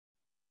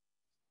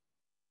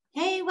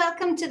Hey,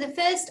 welcome to the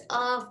 1st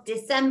of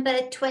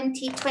December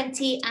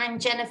 2020. I'm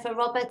Jennifer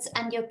Roberts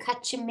and you're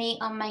catching me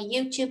on my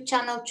YouTube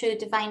channel, True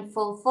Divine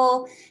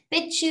 44,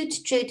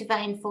 Bitchute, True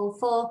Divine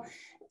 44,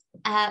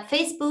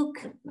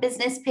 Facebook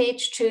business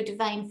page, True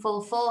Divine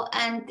 44,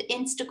 and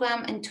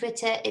Instagram and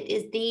Twitter, it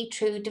is The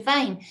True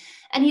Divine.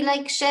 Any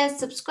likes, shares,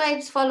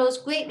 subscribes, follows,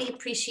 greatly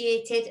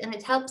appreciated, and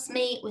it helps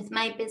me with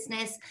my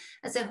business,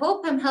 as I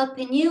hope I'm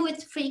helping you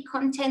with free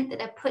content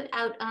that I put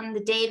out on the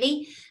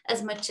daily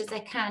as much as I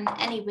can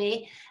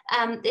anyway.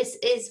 This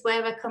is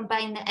where I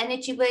combine the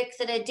energy work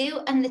that I do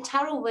and the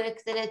tarot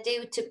work that I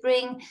do to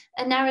bring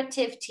a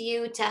narrative to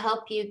you to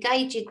help you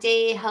guide your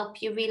day,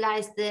 help you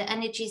realize the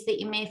energies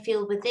that you may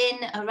feel within,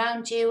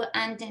 around you,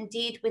 and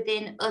indeed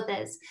within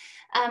others,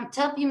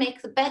 to help you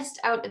make the best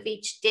out of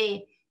each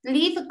day.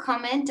 Leave a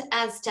comment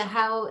as to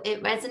how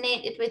it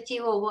resonated with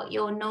you or what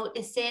you're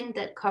noticing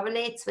that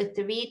correlates with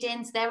the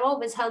readings. They're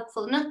always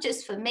helpful, not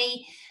just for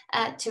me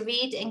to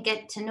read and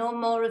get to know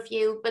more of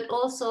you, but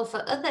also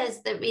for others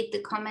that read the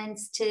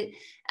comments to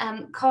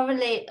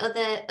correlate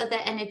other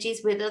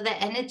energies with other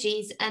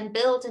energies and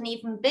build an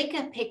even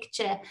bigger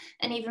picture,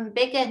 an even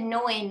bigger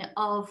knowing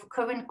of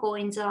current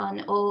goings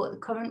on or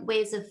current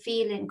ways of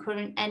feeling,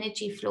 current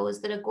energy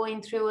flows that are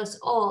going through us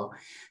all.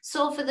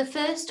 So for the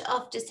 1st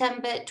of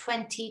December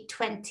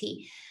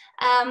 2020,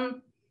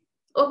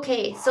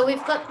 okay, so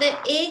we've got the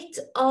 8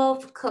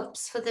 of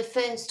Cups for the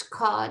first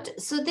card.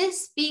 So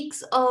this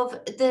speaks of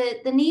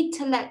the need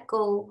to let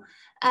go.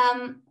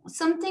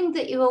 Something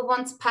that you were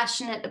once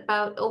passionate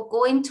about, or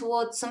going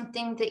towards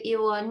something that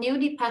you are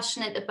newly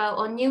passionate about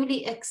or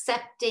newly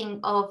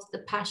accepting of the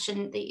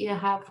passion that you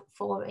have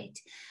for it.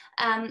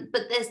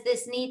 But there's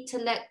this need to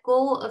let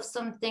go of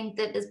something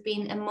that has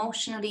been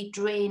emotionally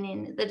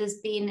draining, that has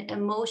been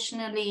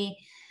emotionally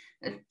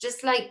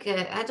just like,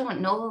 I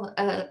don't know,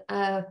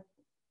 a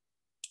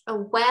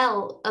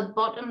well, a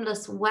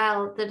bottomless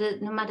well,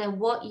 that no matter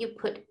what you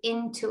put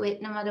into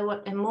it, no matter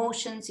what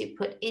emotions you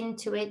put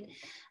into it,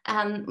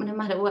 no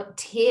matter what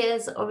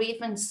tears or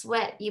even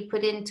sweat you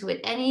put into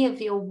it, any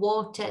of your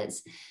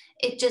waters,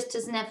 it just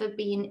has never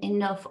been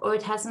enough, or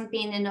it hasn't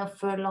been enough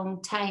for a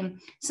long time.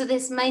 So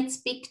this might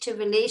speak to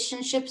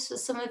relationships for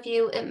some of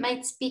you. It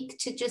might speak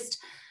to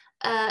just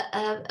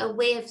a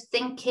way of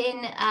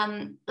thinking,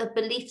 a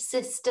belief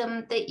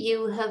system that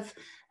you have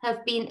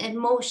been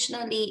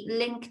emotionally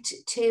linked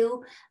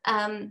to,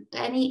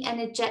 any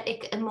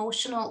energetic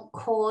emotional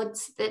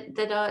cords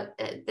that are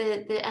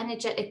the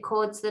energetic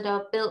cords that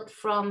are built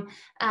from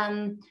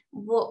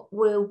what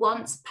were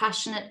once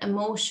passionate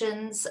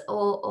emotions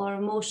or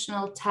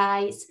emotional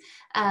ties,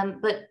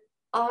 but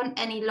aren't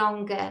any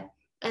longer.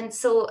 And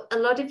so a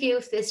lot of you,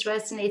 if this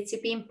resonates,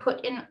 you've been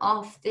putting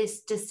off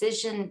this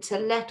decision to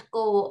let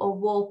go or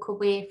walk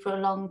away for a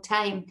long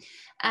time.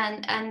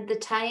 And the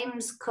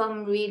times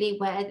come really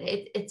where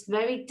it's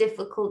very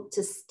difficult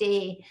to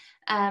stay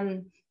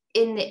in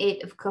the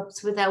 8 of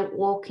Cups without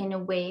walking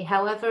away.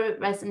 However it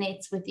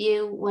resonates with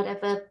you,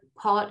 whatever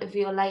part of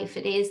your life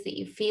it is that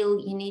you feel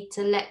you need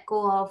to let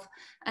go of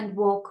and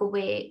walk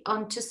away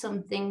onto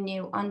something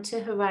new, onto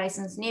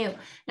horizons new.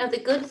 Now, the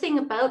good thing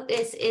about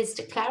this is,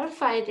 to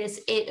clarify this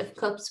 8 of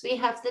Cups, we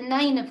have the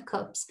 9 of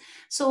Cups.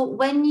 So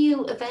when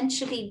you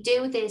eventually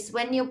do this,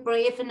 when you're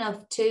brave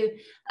enough to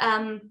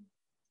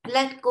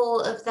let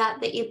go of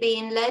that you're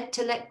being led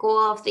to let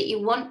go of, that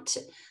you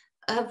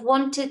have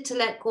wanted to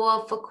let go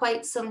of for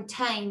quite some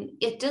time,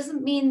 it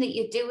doesn't mean that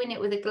you're doing it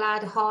with a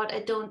glad heart.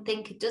 I don't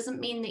think it doesn't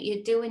mean that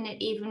you're doing it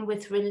even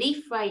with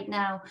relief right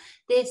now.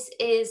 This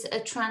is a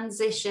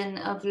transition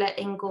of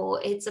letting go.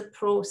 It's a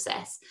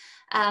process.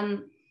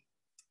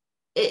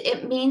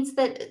 It means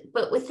that,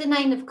 but with the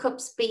 9 of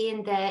Cups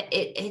being there,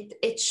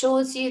 it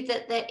shows you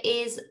that there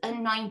is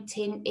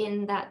anointing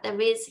in that. There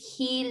is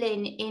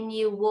healing in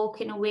you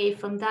walking away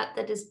from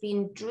that has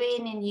been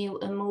draining you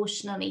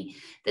emotionally,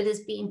 that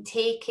has been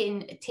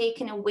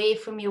taken away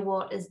from your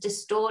waters,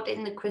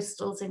 distorting the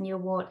crystals in your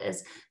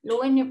waters,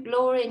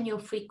 lowering your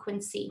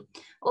frequency.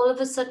 All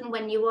of a sudden,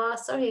 when you are,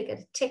 sorry, I get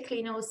a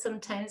tickly nose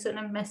sometimes when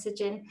I'm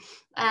messaging,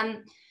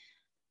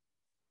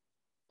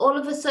 all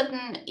of a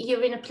sudden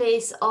you're in a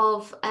place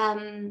of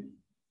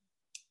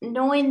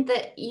knowing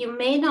that you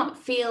may not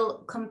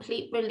feel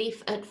complete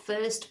relief at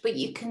first, but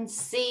you can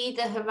see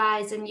the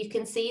horizon. You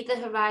can see the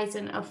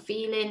horizon of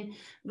feeling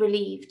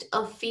relieved,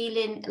 of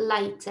feeling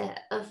lighter,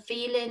 of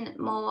feeling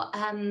more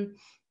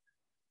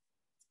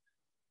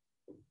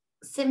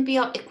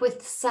symbiotic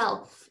with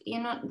self,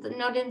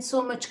 not in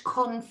so much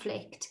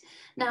conflict.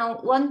 Now,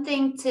 one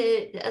thing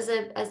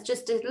as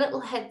just a little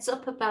heads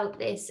up about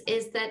this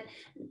is that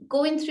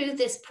going through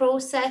this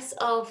process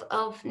of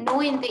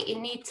knowing that you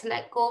need to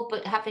let go,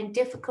 but having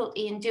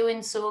difficulty in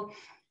doing so,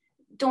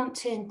 don't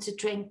turn to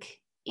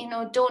drink.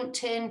 Don't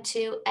turn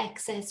to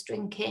excess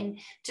drinking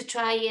to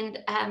try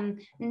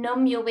and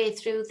numb your way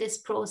through this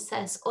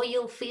process, or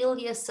you'll feel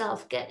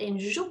yourself getting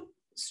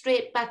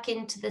straight back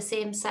into the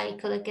same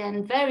cycle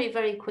again very,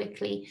 very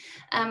quickly,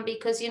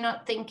 because you're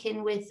not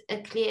thinking with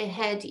a clear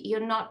head, you're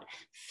not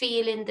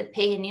feeling the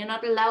pain, you're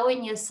not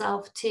allowing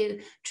yourself to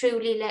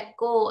truly let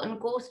go and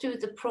go through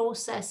the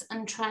process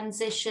and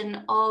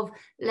transition of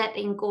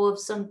letting go of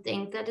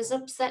something that is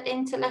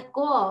upsetting to let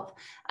go of,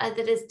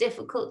 that is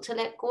difficult to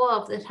let go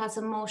of, that has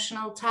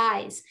emotional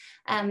ties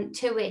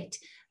to it.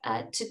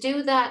 To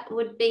do that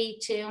would be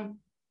to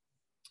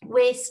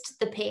waste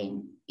the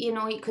pain, you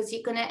know, because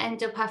you're going to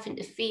end up having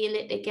to feel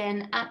it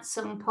again at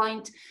some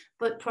point,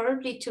 but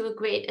probably to a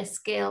greater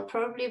scale,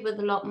 probably with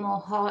a lot more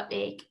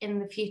heartache in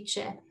the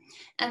future.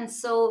 And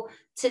so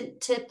to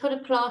put a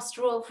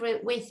plaster over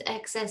it with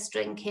excess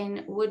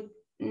drinking would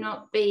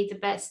not be the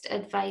best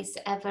advice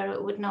ever.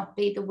 It would not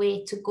be the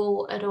way to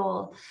go at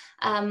all.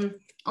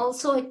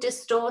 Also, it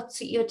distorts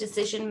your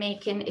decision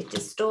making. It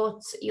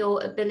distorts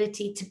your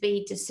ability to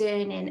be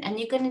discerning, and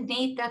you're going to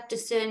need that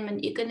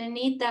discernment. You're going to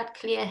need that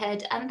clear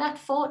head and that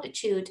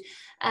fortitude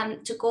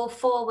to go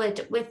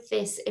forward with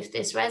this. If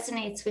this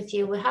resonates with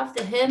you, we have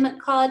the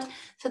Hermit card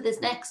for this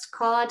next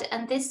card,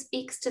 and this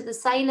speaks to the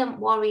silent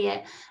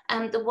warrior,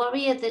 the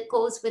warrior that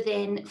goes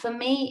within. For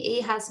me, he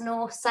has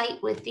no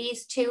sight with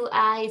these two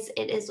eyes.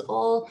 It is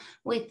all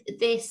with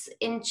this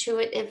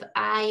intuitive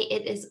eye.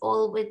 It is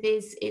all with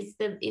this is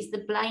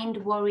the blind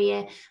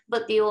warrior,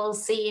 but the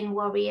all-seeing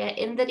warrior,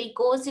 in that he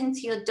goes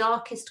into your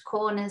darkest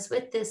corners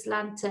with this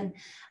lantern,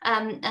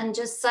 and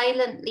just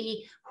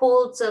silently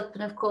holds up,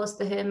 and of course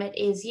the Hermit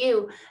is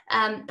you,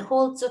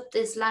 holds up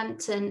this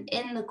lantern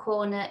in the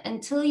corner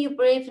until you're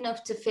brave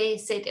enough to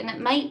face it. And it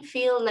might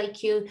feel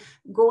like you're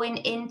going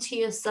into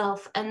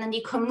yourself and then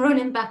you come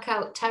running back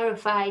out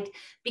terrified,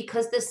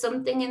 because there's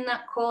something in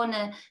that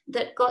corner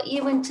that got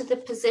you into the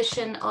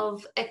position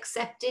of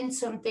accepting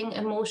something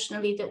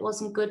emotionally that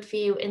wasn't good for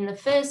you in the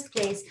first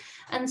place.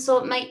 And so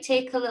it might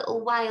take a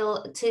little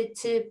while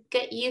to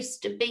get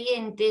used to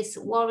being this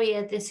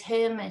warrior, this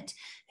hermit,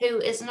 who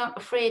is not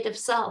afraid of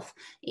self,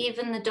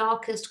 even the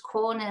darkest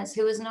corners,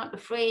 who is not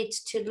afraid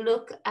to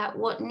look at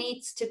what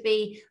needs to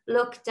be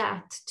looked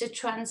at, to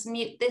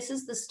transmute. This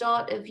is the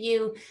start of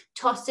you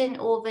tossing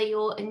over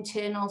your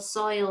internal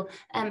soil,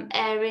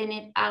 airing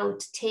it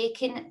out,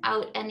 taking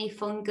out any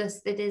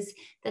fungus that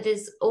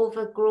is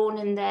overgrown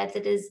in there,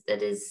 that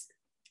is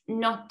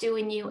not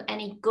doing you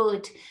any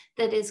good,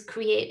 that is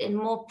creating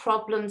more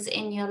problems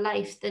in your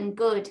life than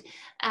good.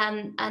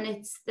 And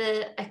it's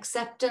the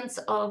acceptance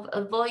of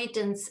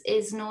avoidance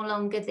is no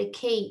longer the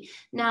key.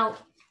 Now,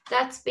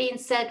 that's being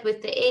said,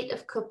 with the 8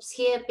 of Cups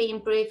here, being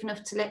brave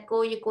enough to let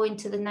go, you're going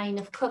to the 9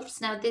 of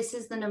Cups. Now, this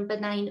is the number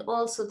 9,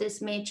 also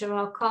this major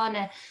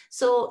arcana.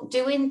 So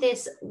doing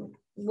these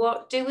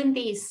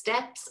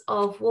steps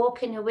of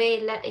walking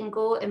away, letting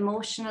go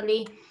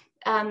emotionally,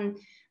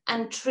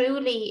 and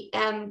truly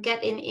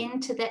getting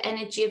into the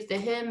energy of the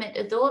Hermit,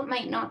 although it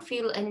might not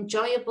feel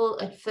enjoyable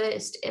at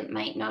first, it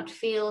might not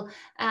feel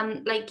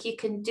like you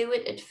can do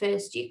it at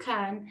first, you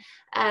can.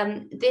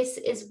 This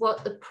is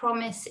what the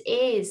promise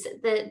is,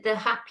 the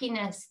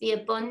happiness, the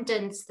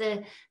abundance,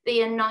 the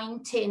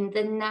anointing,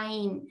 the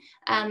 9,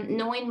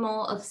 knowing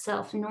more of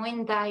self,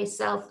 knowing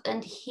thyself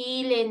and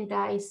healing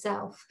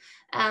thyself.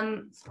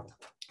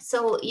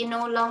 So you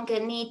no longer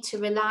need to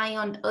rely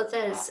on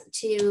others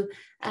to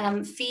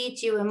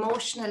feed you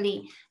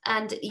emotionally,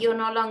 and you're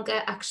no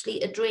longer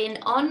actually a drain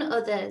on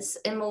others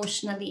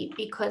emotionally,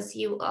 because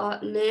you are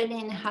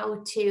learning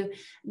how to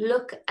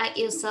look at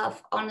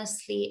yourself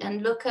honestly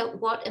and look at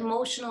what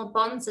emotional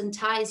bonds and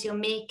ties you're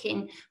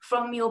making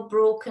from your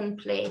broken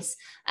place,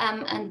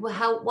 and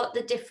what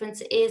the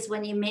difference is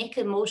when you make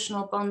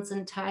emotional bonds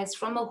and ties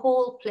from a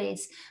whole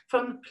place,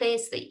 from a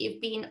place that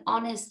you've been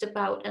honest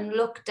about and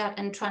looked at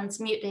and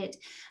transmuted.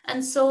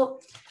 And so,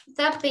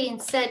 that being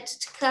said,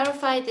 to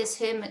clarify this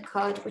Hermit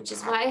card, which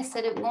is why I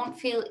said it won't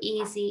feel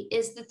easy,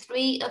 is the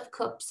 3 of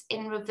Cups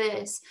in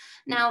reverse.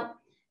 Now,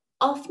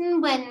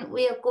 often when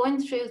we are going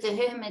through the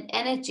Hermit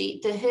energy,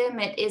 the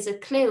Hermit is a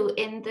clue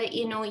in that,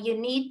 you know, you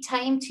need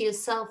time to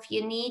yourself.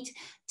 You need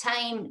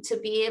time to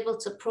be able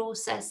to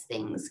process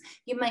things.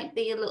 You might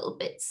be a little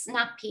bit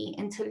snappy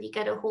until you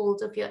get a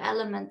hold of your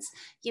elements.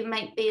 You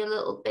might be a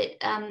little bit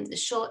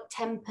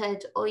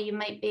short-tempered, or you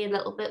might be a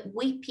little bit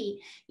weepy.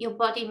 Your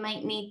body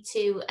might need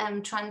to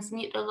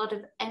transmute a lot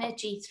of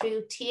energy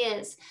through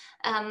tears.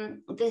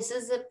 This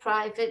is a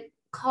private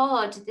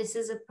card. This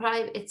is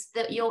it's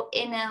your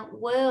inner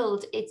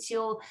world. It's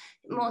your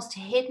most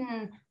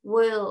hidden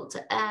world.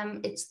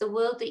 It's the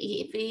world that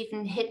you've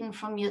even hidden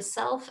from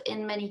yourself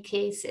in many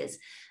cases.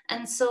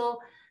 And so,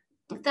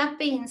 that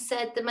being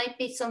said, there might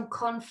be some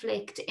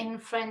conflict in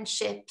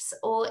friendships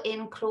or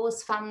in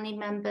close family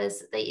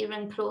members that you're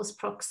in close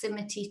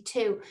proximity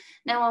to.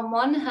 Now, on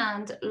one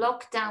hand,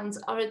 lockdowns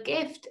are a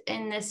gift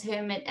in this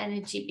Hermit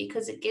energy,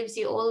 because it gives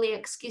you all the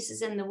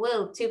excuses in the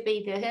world to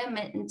be the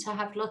Hermit and to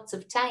have lots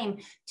of time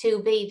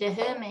to be the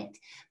Hermit.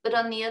 But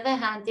on the other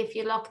hand, if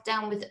you're locked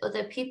down with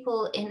other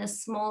people in a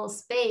small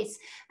space,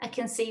 I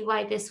can see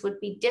why this would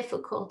be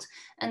difficult.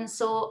 And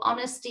so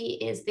honesty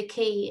is the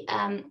key,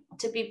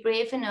 to be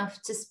brave enough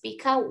enough to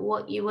speak out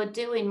what you are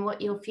doing,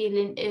 what you're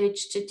feeling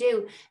urged to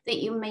do, that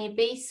you may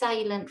be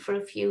silent for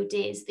a few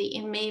days, that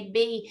you may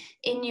be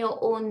in your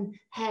own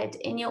head,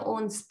 in your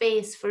own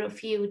space for a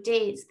few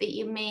days, that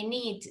you may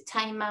need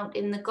time out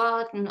in the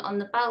garden, on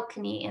the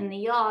balcony, in the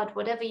yard,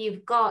 whatever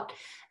you've got,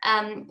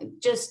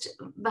 just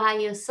by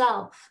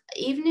yourself.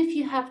 Even if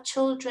you have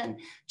children,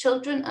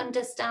 children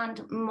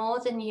understand more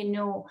than you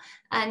know.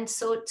 And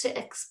so to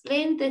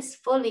explain this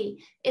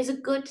fully is a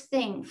good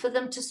thing for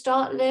them to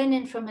start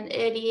learning from an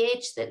early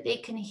age that they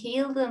can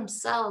heal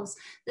themselves,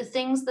 the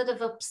things that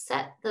have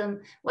upset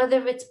them,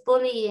 whether it's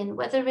bullying,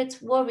 whether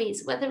it's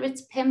worries, whether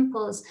it's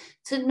pimples,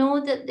 to know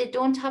that they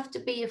don't have to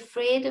be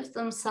afraid of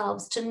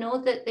themselves, to know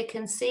that they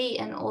can see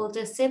an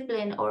older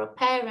sibling or a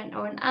parent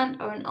or an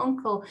aunt or an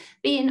uncle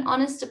being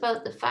honest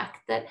about the fact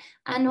that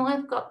I know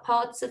I've got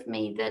parts of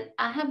me that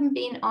I haven't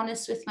been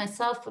honest with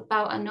myself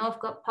about. I know I've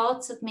got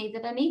parts of me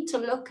that I need to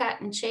look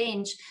at and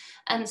change.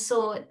 And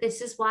so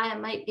this is why I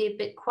might be a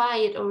bit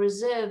quiet or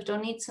reserved or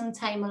need some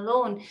time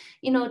alone.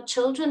 You know,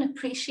 children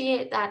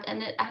appreciate that,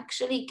 and it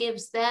actually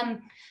gives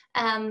them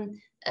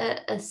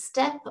a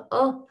step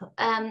up,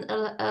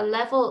 a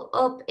level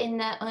up in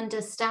their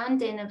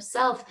understanding of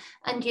self.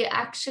 And you're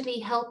actually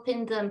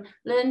helping them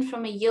learn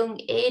from a young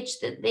age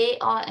that they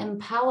are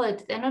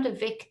empowered. They're not a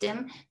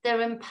victim.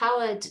 They're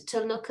empowered to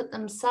look at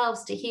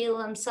themselves, to heal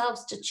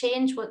themselves, to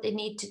change what they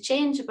need to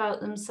change about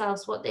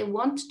themselves, what they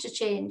want to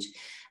change.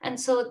 And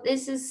so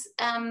this is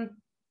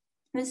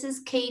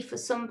key for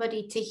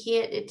somebody to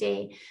hear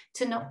today,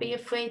 to not be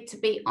afraid to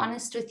be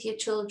honest with your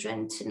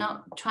children, to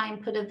not try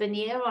and put a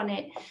veneer on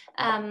it.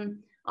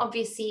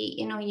 Obviously,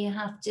 you know, you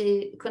have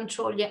to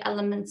control your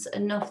elements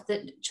enough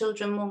that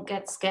children won't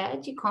get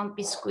scared. You can't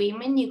be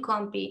screaming, you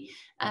can't be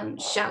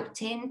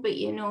shouting, but,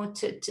 you know,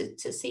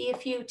 to see a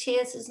few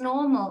tears is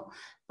normal.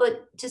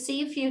 But to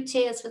see a few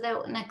tears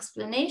without an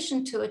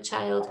explanation to a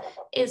child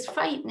is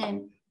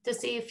frightening. To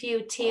see a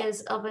few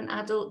tears of an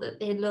adult that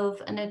they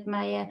love and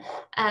admire,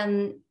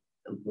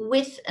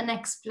 with an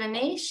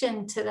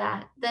explanation to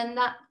that, then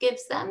that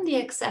gives them the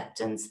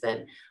acceptance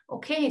that,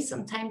 okay,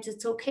 sometimes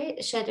it's okay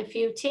to shed a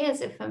few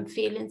tears if I'm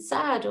feeling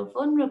sad or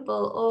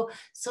vulnerable, or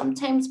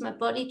sometimes my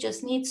body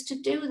just needs to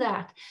do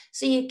that.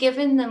 So you're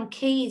giving them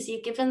keys,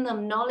 you're giving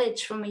them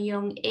knowledge from a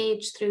young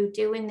age through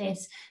doing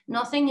this.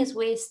 Nothing is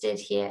wasted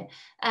here.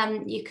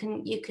 You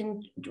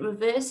can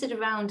reverse it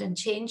around and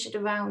change it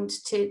around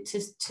to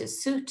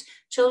suit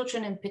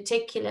children in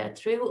particular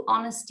through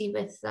honesty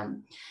with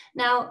them.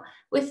 Now,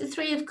 with the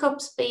Three of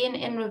Cups being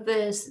in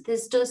reverse,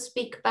 this does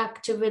speak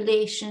back to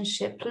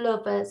relationship,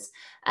 lovers,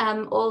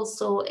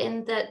 also,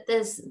 in that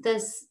there's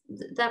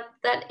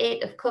that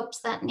Eight of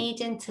Cups, that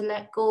needing to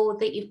let go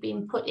that you've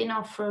been putting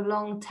off for a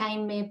long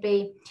time,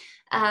 maybe.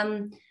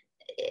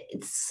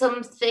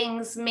 Some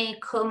things may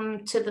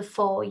come to the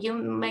fore. You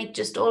might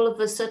just all of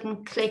a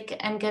sudden click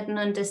and get an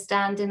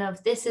understanding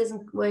of this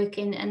isn't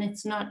working and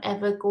it's not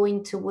ever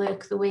going to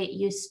work the way it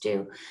used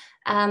to.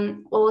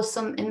 Or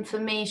some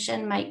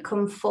information might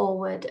come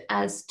forward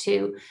as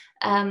to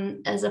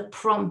as a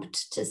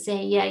prompt to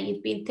say, yeah,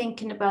 you've been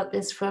thinking about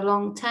this for a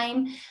long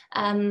time.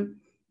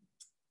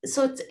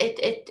 So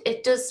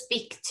it does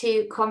speak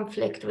to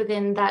conflict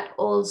within that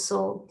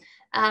also.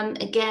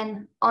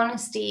 Again,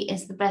 honesty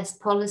is the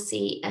best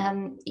policy.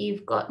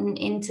 You've gotten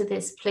into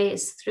this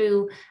place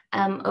through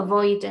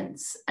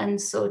avoidance.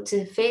 And so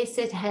to face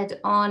it head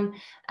on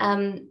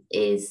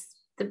is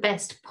the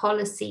best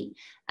policy.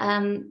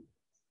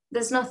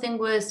 There's nothing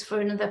worse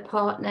for another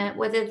partner,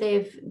 whether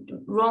they've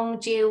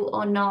wronged you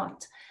or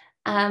not,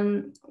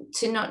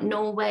 to not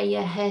know where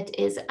your head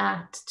is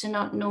at, to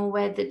not know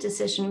where the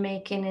decision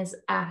making is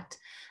at,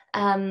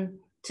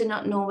 to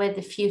not know where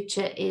the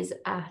future is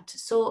at.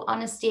 So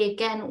honesty,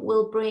 again,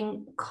 will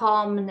bring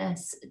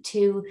calmness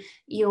to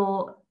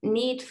your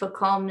need for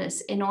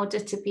calmness in order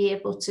to be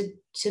able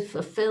to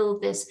fulfill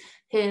this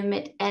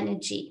hermit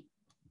energy.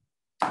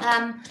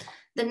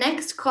 The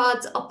next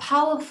cards are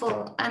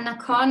powerful, and I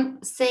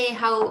can't say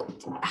how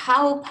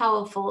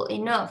powerful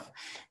enough,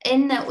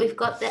 in that we've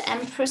got the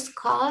Empress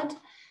card,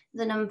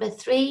 the number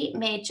 3,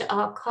 Major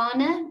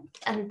Arcana,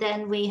 and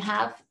then we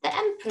have the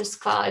Empress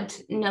card,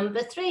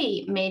 number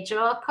 3, Major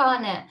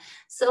Arcana.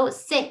 So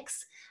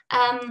 6.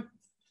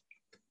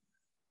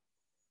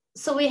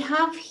 So we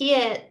have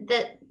here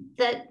that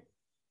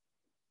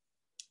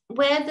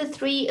where the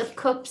 3 of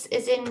Cups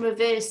is in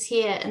reverse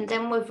here, and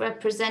then we've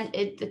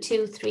represented the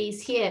 2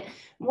 3s here.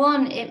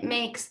 One, it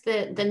makes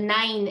the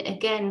 9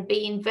 again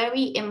being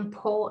very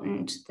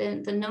important,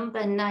 the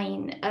number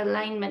 9,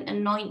 alignment,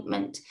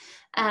 anointment,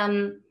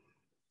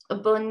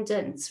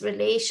 abundance,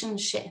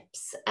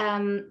 relationships.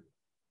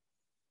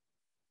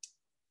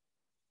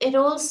 It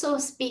also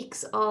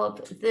speaks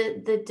of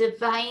the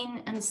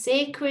divine and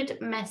sacred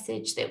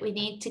message that we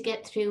need to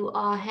get through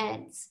our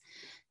heads,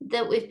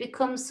 that we've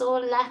become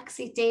so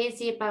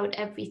laxy-daisy about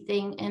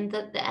everything, and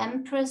that the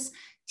Empress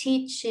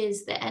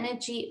teaches the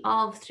energy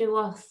of, through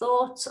our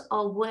thoughts,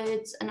 our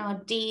words, and our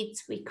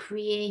deeds, we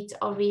create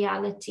our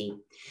reality.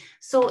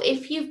 So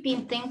if you've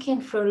been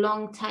thinking for a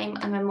long time,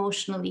 I'm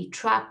emotionally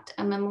trapped,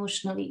 I'm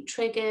emotionally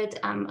triggered,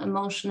 I'm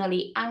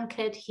emotionally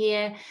anchored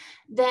here,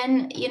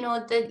 then you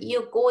know that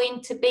you're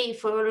going to be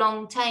for a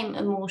long time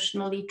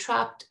emotionally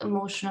trapped,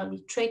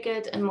 emotionally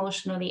triggered,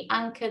 emotionally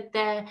anchored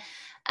there.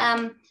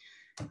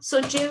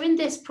 So during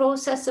this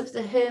process of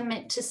the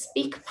hermit, to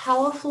speak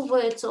powerful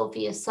words over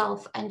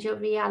yourself and your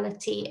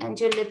reality and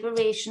your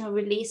liberation or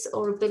release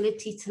or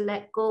ability to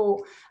let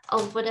go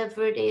of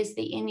whatever it is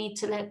that you need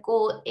to let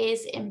go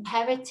is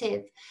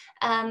imperative.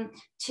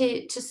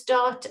 To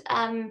start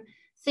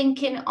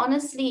thinking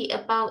honestly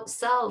about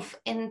self,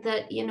 in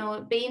that, you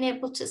know, being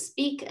able to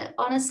speak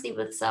honestly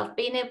with self,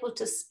 being able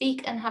to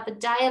speak and have a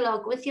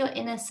dialogue with your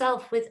inner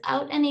self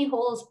without any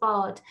holes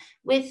barred,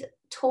 with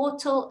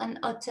total and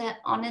utter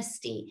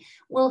honesty,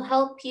 will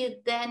help you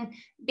then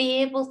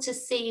be able to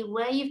see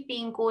where you've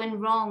been going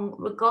wrong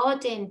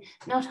regarding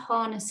not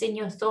harnessing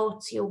your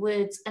thoughts, your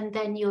words, and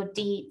then your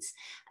deeds.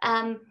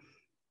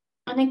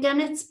 And again,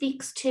 it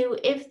speaks to,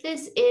 if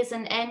this is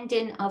an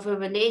ending of a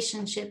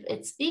relationship,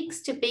 it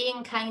speaks to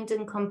being kind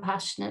and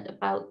compassionate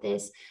about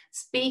this.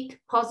 Speak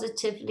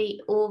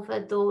positively over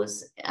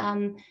those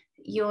who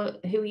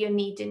you're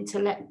needing to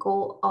let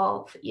go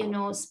of. You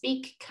know,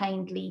 speak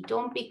kindly.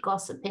 Don't be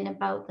gossiping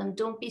about them.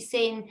 Don't be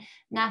saying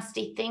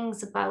nasty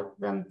things about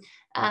them.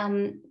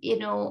 You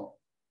know,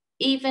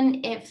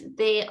 even if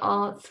they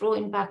are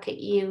throwing back at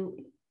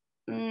you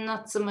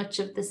not so much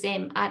of the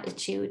same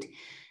attitude.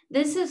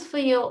 This is for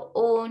your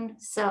own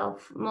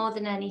self more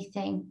than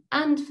anything,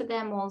 and for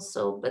them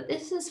also, but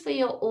this is for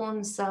your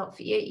own self.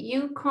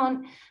 You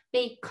can't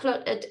be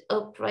cluttered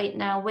up right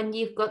now when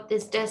you've got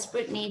this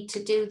desperate need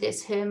to do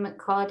this hermit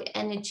card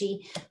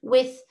energy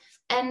with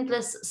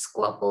endless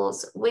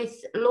squabbles,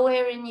 with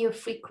lowering your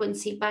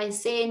frequency by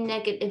saying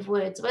negative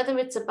words, whether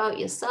it's about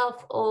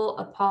yourself or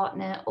a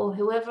partner or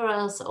whoever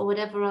else or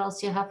whatever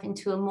else you're having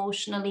to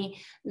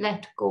emotionally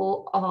let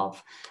go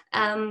of.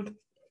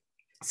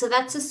 So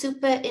that's a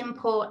super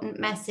important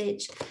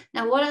message.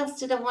 Now, what else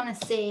did I want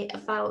to say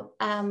about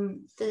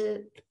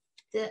the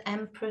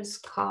Emperor's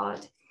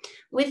card?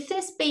 With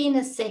this being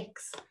a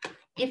 6,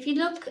 if you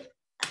look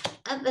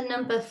at the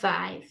number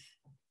 5,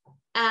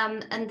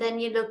 and then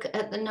you look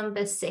at the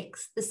number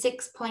 6, the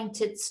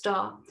 6-pointed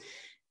star,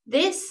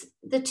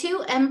 the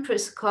 2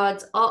 Empress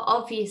cards are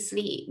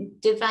obviously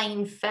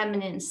divine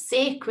feminine,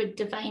 sacred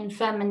divine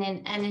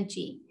feminine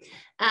energy.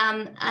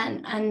 And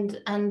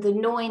the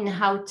knowing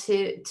how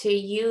to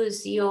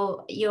use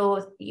your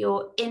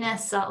inner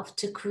self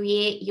to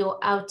create your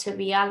outer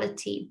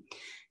reality.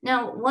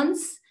 Now,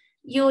 once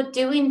you're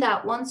doing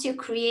that, once you're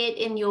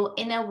creating your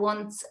inner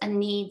wants and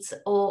needs,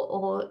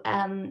 or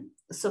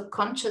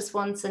subconscious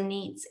wants and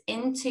needs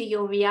into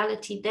your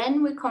reality,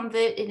 then we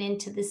convert it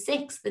into the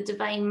 6, the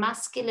divine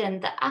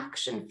masculine, the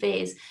action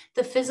phase,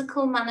 the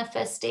physical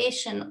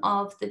manifestation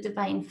of the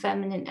divine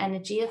feminine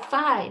energy of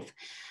 5.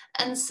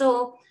 And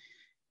so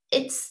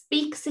it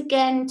speaks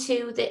again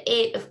to the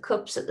 8 of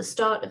Cups at the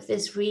start of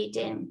this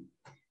reading.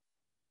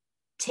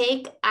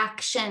 Take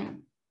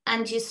action,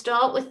 and you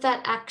start with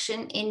that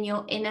action in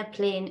your inner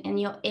plane, in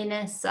your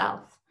inner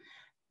self.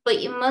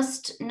 But you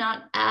must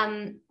not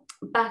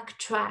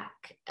backtrack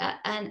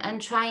and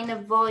try and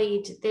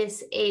avoid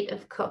this 8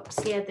 of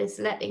Cups here, this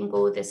letting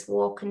go, this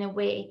walking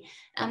away.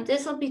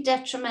 This will be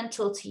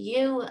detrimental to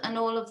you and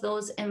all of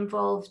those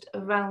involved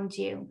around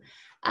you.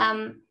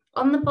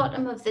 On the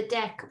bottom of the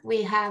deck,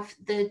 we have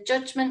the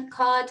Judgment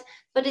card,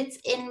 but it's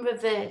in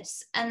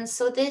reverse. And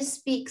so this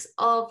speaks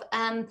of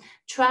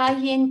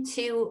trying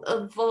to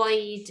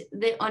avoid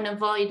the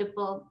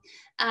unavoidable.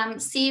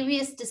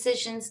 Serious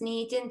decisions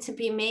needing to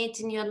be made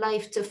in your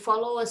life to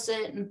follow a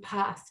certain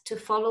path, to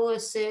follow a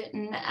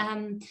certain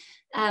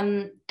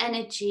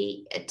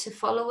energy, to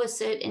follow a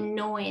certain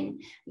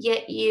knowing,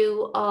 yet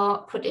you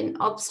are putting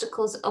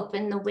obstacles up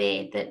in the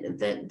way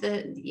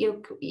that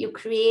you're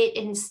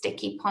creating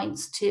sticky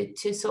points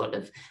to sort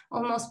of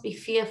almost be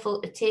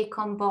fearful to take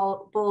on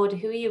board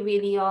who you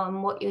really are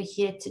and what you're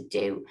here to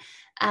do.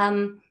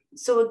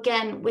 So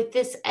again, with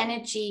this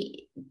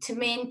energy, to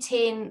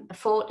maintain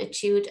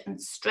fortitude and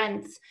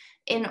strength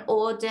in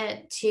order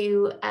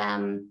to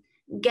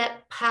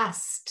get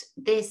past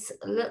this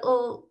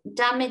little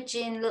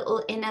damaging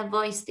little inner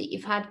voice that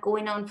you've had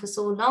going on for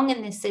so long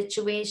in this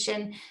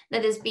situation,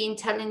 that has been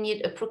telling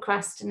you to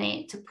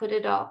procrastinate, to put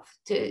it off,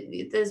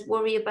 there's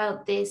worry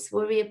about this,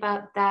 worry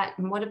about that,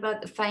 and what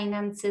about the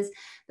finances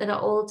that are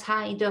all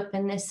tied up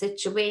in this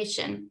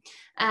situation.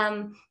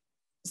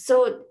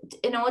 So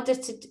in order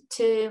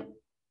to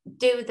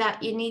do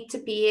that, you need to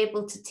be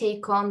able to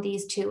take on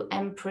these 2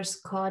 Empress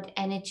card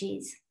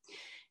energies.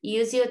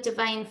 Use your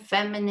divine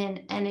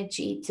feminine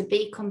energy to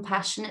be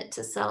compassionate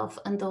to self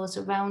and those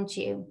around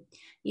you.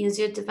 Use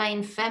your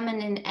divine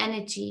feminine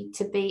energy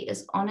to be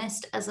as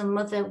honest as a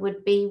mother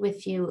would be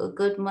with you. A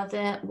good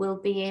mother will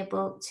be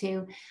able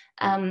to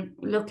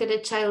look at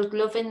a child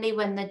lovingly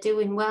when they're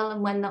doing well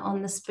and when they're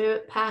on the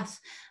spirit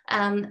path,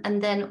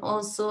 and then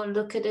also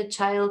look at a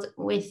child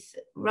with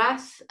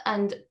wrath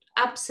and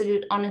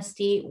absolute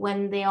honesty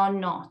when they are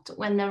not,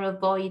 when they're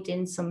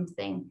avoiding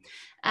something.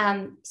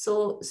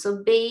 So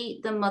be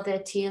the mother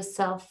to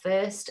yourself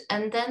first,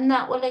 and then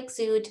that will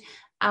exude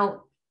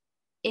out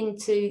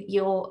into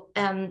your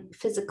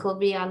physical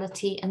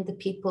reality and the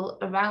people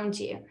around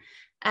you.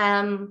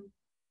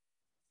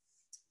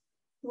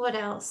 What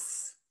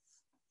else?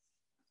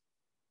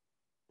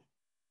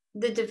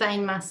 The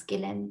divine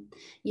masculine.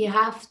 You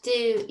have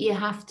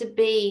to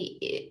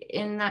be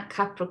in that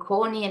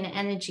Capricornian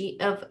energy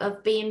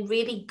of being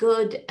really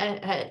good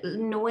at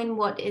knowing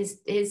what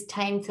is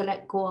time to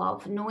let go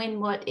of, knowing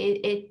what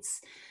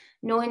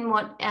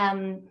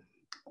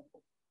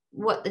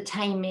what the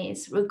time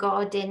is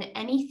regarding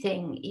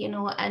anything, you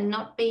know, and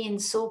not being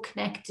so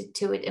connected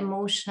to it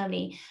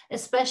emotionally,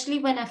 especially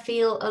when I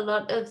feel a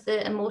lot of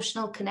the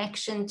emotional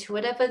connection to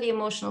whatever the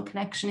emotional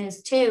connection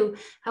is to,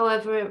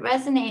 however it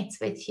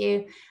resonates with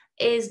you,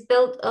 is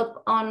built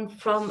up on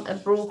from a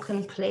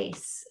broken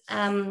place.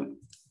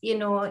 You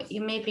know,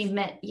 you maybe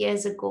met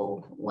years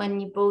ago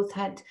when you both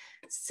had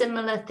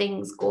similar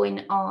things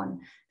going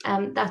on.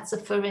 That's a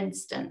for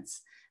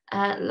instance.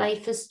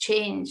 Life has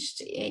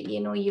changed, you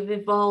know, you've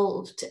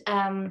evolved,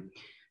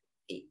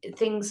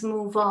 things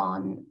move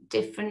on,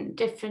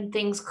 different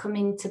things come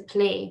into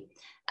play.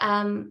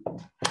 But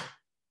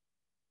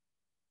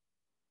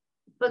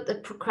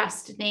the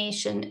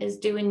procrastination is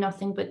doing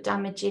nothing but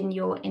damaging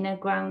your inner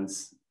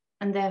grounds,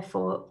 and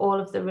therefore all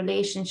of the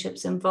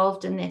relationships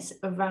involved in this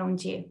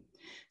around you.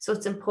 So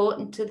it's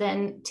important to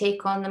then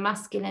take on the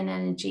masculine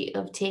energy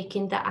of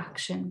taking the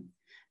action,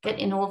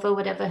 getting over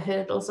whatever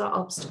hurdles or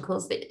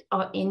obstacles that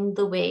are in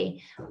the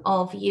way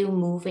of you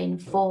moving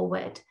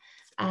forward.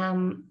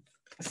 So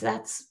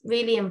that's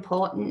really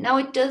important. Now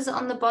it does,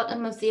 on the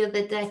bottom of the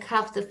other deck,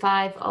 have the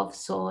 5 of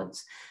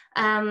Swords.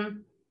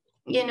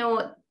 You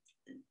know,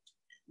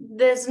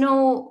 this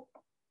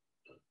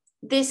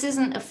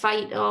isn't a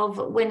fight of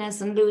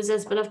winners and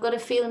losers, but I've got a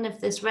feeling if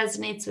this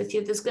resonates with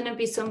you, there's going to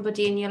be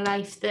somebody in your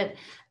life that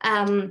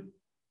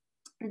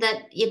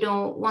that, you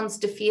know, wants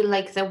to feel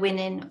like they're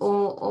winning,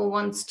 or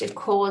wants to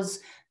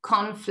cause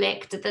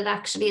conflict that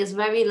actually has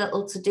very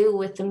little to do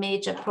with the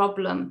major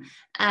problem,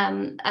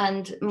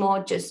 and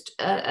more just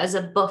as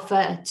a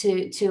buffer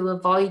to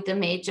avoid the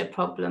major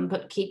problem,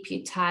 but keep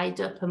you tied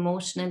up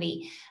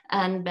emotionally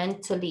and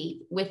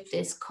mentally with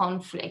this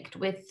conflict,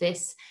 with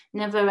this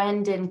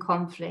never-ending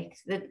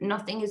conflict, that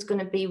nothing is going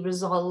to be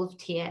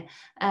resolved here,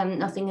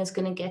 nothing is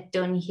going to get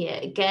done here.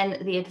 Again,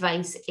 the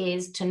advice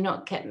is to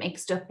not get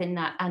mixed up in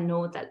that. I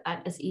know that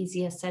that is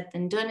easier said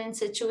than done in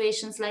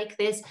situations like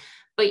this,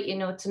 but, you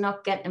know, to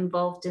not get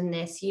involved in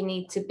this, you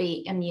need to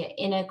be in your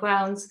inner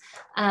grounds.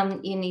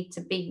 You need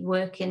to be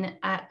working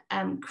at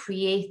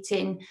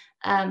creating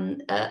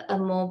a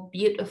more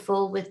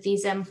beautiful, with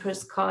these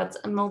Empress cards,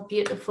 a more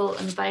beautiful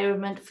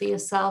environment for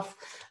yourself,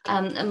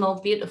 a more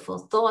beautiful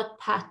thought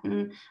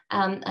pattern,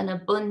 an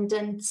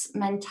abundance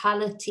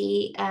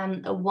mentality,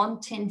 a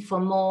wanting for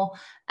more,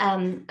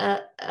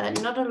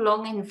 not a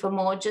longing for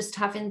more, just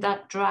having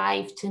that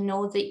drive to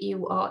know that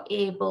you are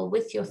able,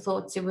 with your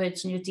thoughts, your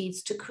words and your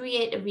deeds, to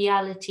create a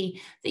reality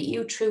that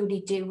you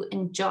truly do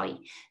enjoy.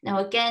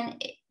 Now, again,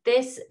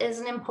 this is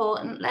an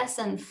important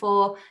lesson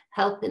for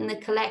helping the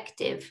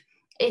collective.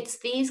 It's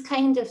these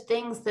kind of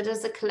things that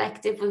as a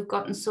collective we've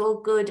gotten so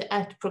good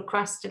at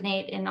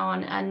procrastinating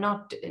on and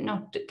not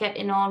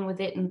getting on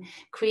with it, and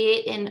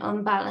creating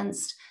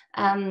unbalanced,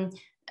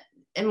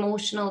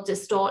 emotional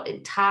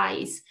distorted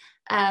ties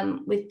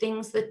with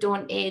things that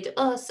don't aid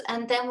us,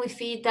 and then we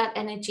feed that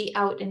energy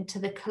out into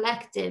the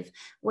collective.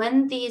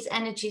 When these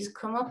energies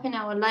come up in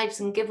our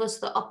lives and give us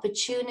the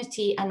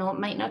opportunity, I know it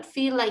might not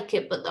feel like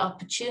it, but the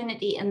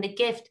opportunity and the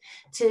gift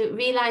to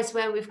realize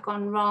where we've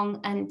gone wrong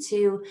and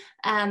to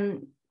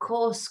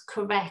course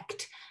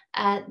correct,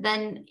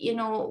 then, you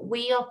know,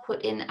 we are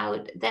putting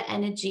out the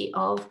energy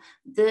of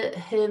the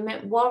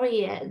hermit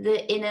warrior,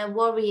 the inner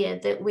warrior,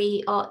 that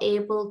we are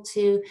able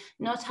to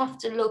not have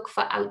to look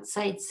for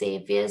outside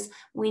saviors.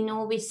 We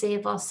know we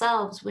save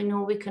ourselves. We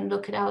know we can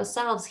look at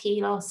ourselves,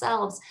 heal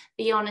ourselves,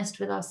 be honest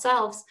with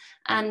ourselves.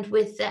 And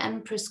with the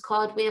Empress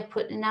card, we are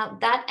putting out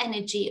that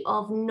energy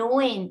of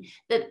knowing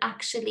that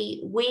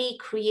actually we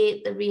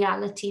create the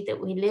reality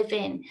that we live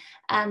in.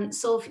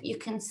 So if you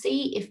can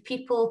see, if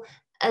people,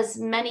 as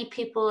many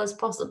people as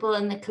possible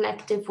in the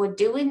collective, were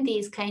doing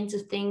these kinds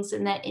of things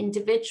in their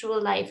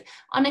individual life,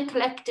 on a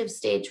collective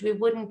stage, we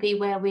wouldn't be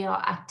where we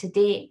are at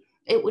today.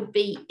 It would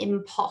be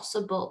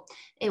impossible.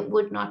 It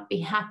would not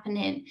be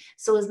happening.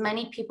 So as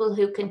many people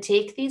who can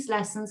take these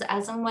lessons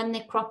as and when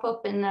they crop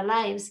up in their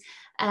lives,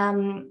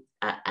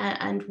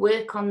 and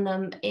work on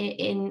them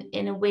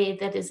in a way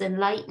that is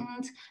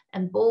enlightened,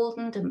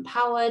 emboldened,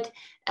 empowered,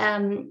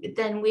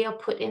 then we are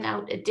putting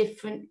out a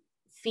different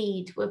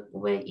feed.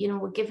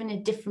 We're giving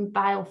a different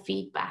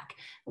biofeedback.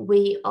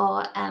 We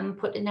are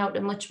putting out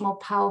a much more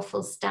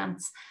powerful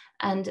stance.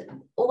 And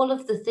all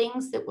of the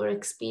things that were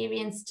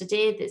experienced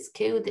today, this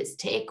coup, this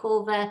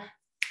takeover,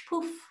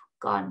 poof,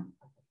 gone.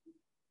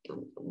 It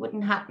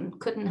wouldn't happen,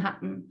 couldn't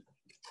happen,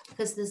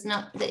 because there's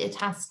not, they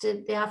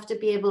have to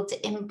be able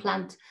to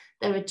implant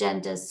their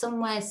agendas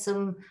somewhere,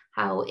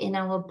 somehow in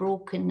our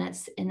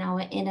brokenness, in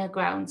our inner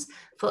grounds,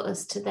 for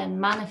us to then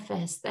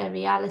manifest their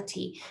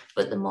reality.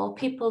 But the more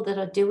people that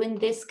are doing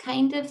this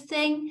kind of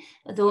thing,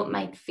 though it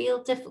might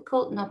feel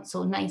difficult, not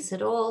so nice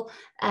at all,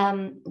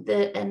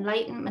 the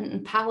enlightenment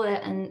and power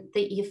and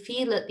that you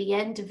feel at the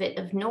end of it,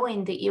 of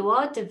knowing that you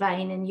are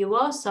divine and you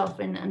are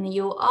sovereign and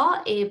you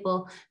are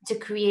able to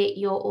create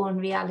your own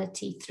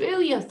reality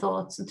through your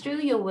thoughts and through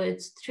your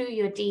words, through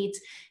your deeds,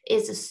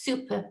 is a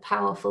super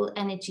powerful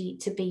energy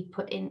to be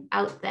putting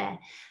out there.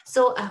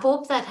 So I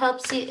hope that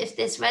helps you. If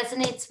this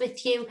resonates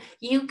with you,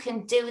 you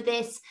can do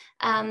this.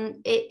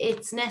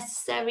 It's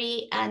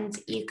necessary, and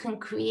you can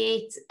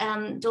create.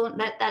 Don't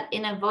let that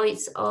inner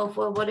voice of,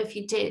 well, what if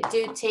you do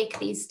take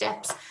these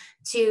steps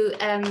to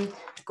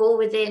go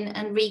within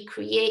and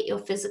recreate your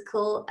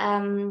physical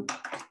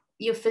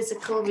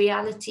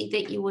reality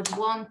that you would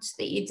want,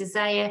 that you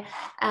desire,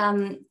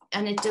 and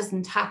it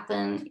doesn't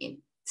happen.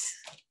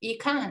 You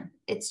can.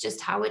 It's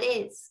just how it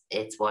is.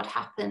 It's what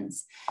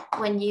happens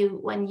when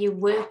you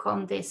work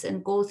on this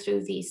and go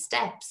through these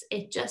steps.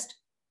 It just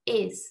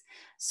is.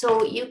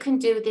 So you can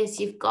do this.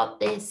 You've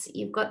got this.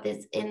 You've got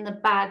this in the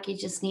bag. You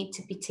just need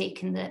to be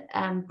taking the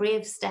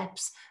brave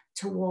steps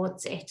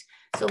towards it.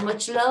 So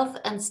much love,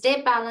 and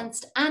stay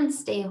balanced and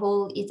stay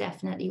whole. You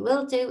definitely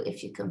will do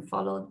if you can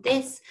follow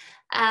this.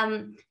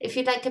 If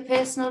you'd like a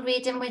personal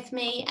reading with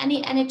me,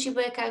 any energy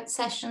workout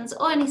sessions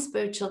or any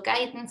spiritual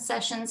guidance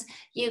sessions,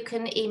 you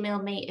can email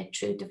me at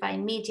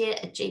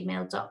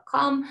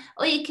truedivinemedia@gmail.com,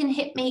 or you can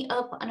hit me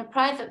up on a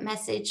private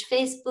message,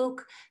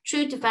 Facebook,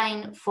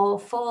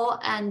 truedivine44,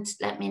 and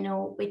let me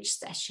know which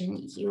session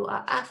you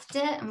are after,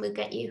 and we'll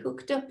get you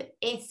hooked up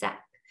ASAP.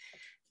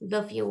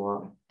 Love you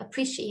all.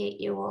 Appreciate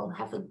you all.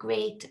 Have a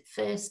great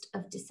 1st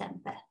of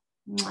December.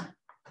 Mwah.